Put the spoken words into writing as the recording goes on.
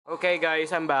Okay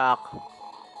guys, I'm back.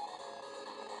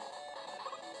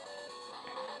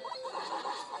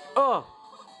 Oh!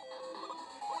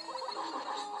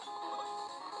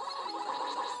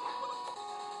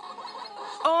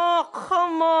 Oh,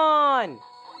 come on!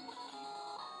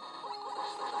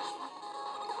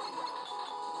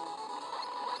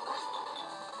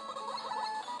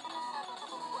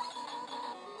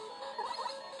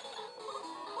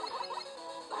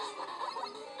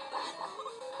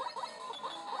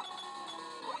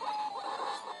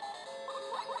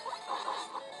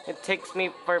 It takes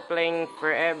me for playing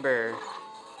forever.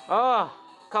 Oh,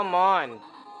 come on.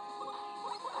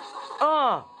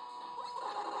 Oh!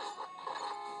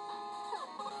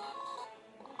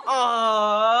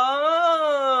 Oh!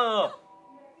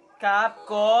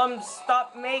 Capcom,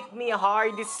 stop make me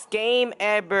hardest game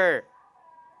ever.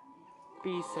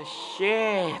 Piece of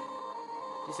shit.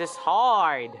 This is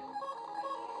hard.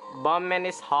 Bombman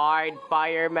is hard.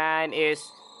 Fireman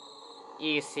is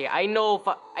easy. I know.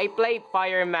 I played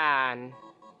Fireman.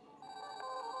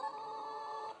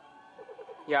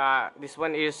 Yeah, this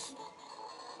one is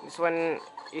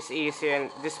easy,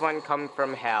 and this one come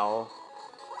from hell.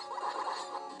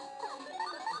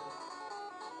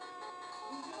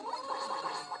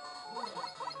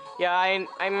 Yeah,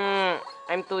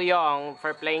 I'm too young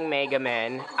for playing Mega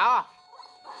Man. Ah!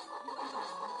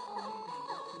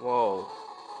 Whoa.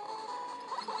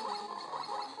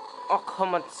 Oh,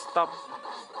 come on, stop.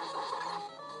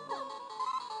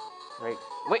 Right.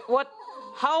 Wait, what?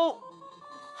 How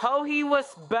he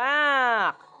was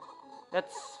back?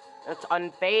 That's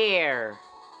unfair.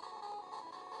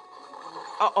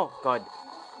 Oh god.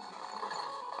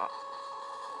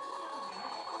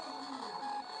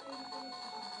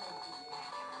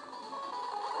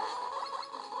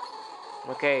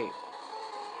 Okay.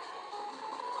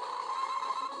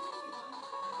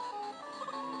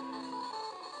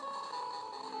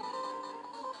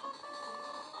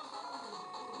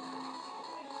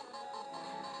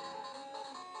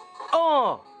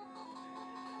 Oh!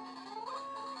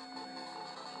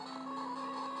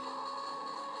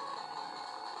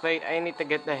 Wait, I need to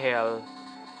get the hell.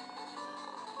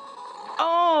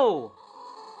 Oh!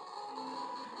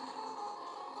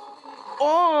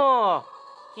 Oh!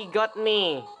 He got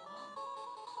me.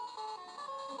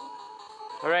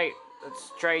 Alright,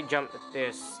 let's try jump at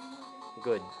this.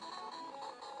 Good.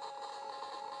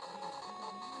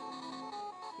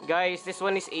 Guys, this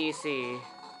one is easy.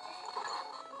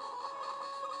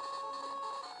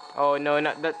 Oh no,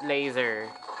 not that laser.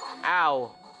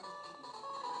 Ow.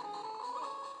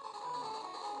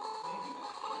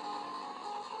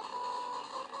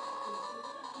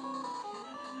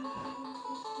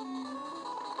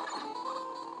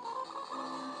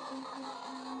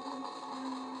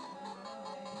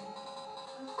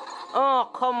 Oh,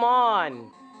 come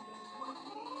on.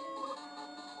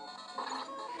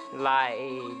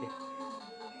 Lied.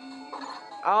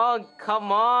 Oh,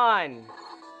 come on.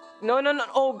 No.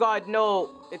 Oh god, no.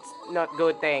 It's not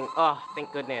good thing. Oh,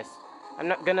 thank goodness. I'm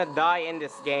not gonna die in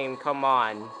this game. Come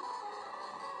on.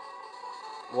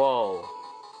 Whoa.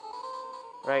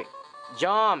 Right.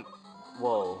 Jump.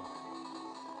 Whoa.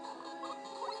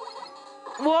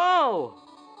 Whoa.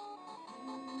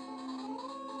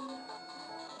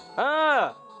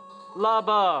 Ah.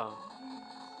 Lava.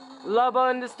 Lava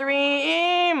in the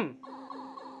stream.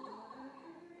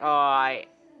 Oh, I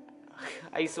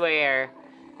swear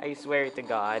to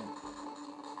God,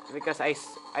 because I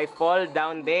fall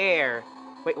down there.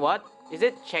 Wait, what? Is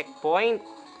it checkpoint?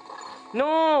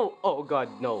 No! Oh God,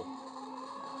 no.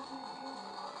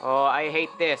 Oh, I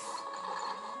hate this.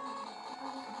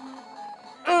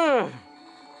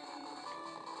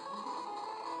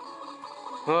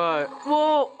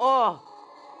 Whoa! Oh,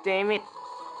 damn it!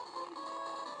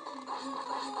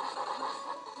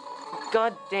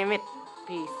 God damn it!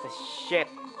 Piece of shit!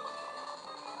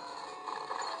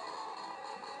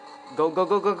 Go!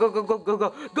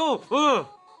 Ugh.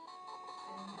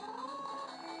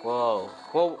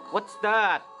 Whoa! What's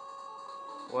that?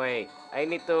 Wait, I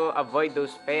need to avoid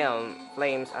those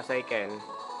flames as I can.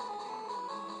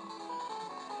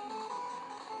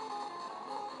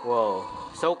 Whoa!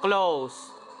 So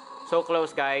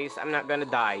close, guys. I'm not gonna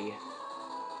die.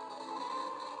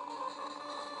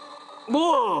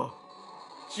 Whoa!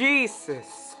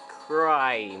 Jesus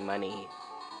Christ, money.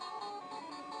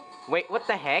 Wait, what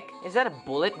the heck? Is that a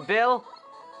bullet bill?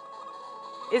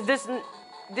 Is this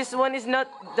one is not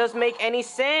does make any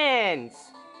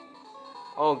sense?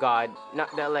 Oh God,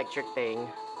 not the electric thing.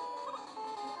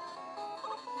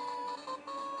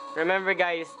 Remember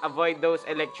guys, avoid those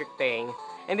electric thing.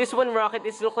 And this one rocket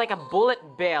is look like a bullet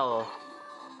bill.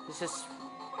 This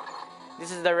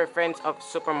This is the reference of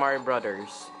Super Mario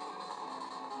Brothers.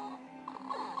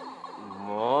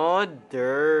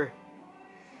 Mother.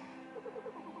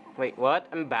 Wait, what?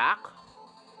 I'm back?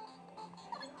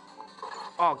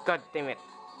 Oh, god damn it.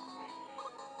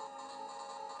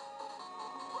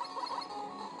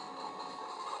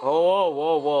 Oh, whoa,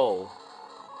 whoa, whoa.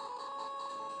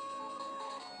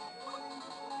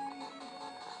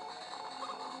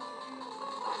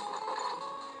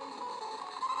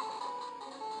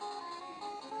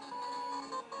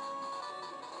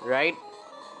 Right?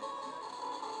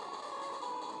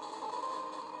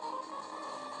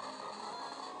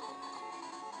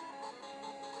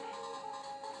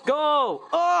 Go!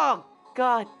 Oh,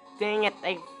 god dang it,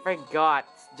 I forgot.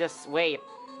 Just wait.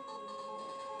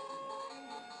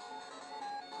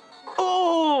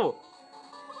 Oh!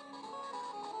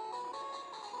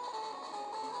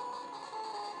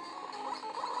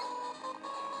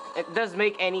 It does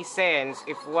make any sense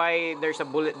if why there's a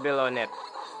bullet bill on it.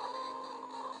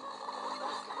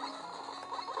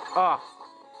 Oh.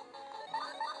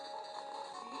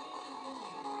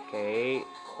 Okay,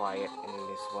 quiet in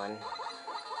this one.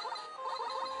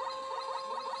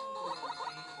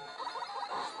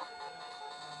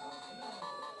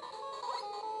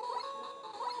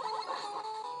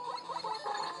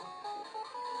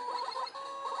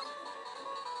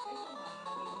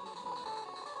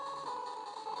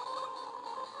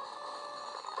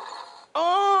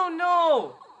 Oh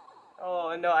no!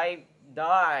 Oh no, I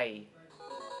die.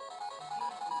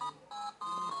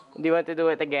 Do you want to do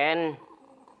it again?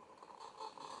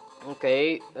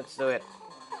 Okay, let's do it.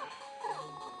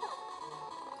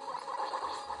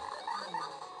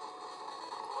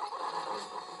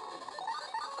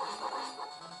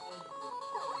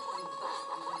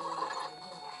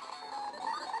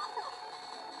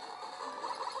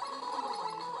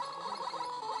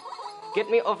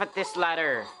 Get me off at this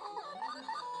ladder.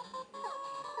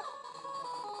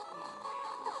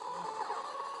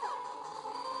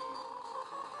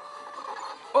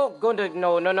 Oh, go to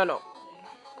no, no, no, no.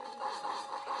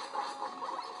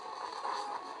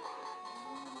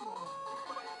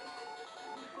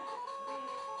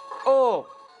 Oh,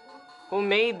 who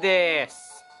made this?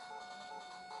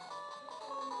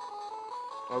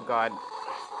 Oh god.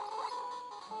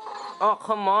 Oh,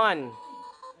 come on.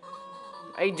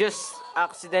 I just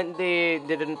accidentally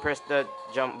didn't press the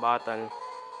jump button.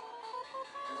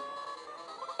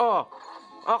 Oh,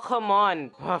 oh, come on.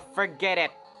 Oh, forget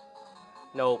it.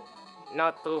 Nope,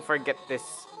 not to forget this.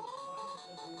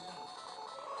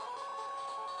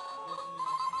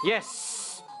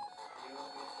 Yes.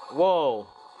 Whoa.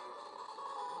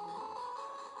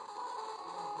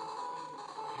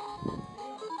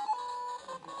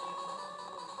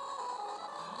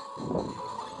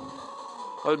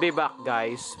 We'll be back,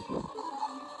 guys.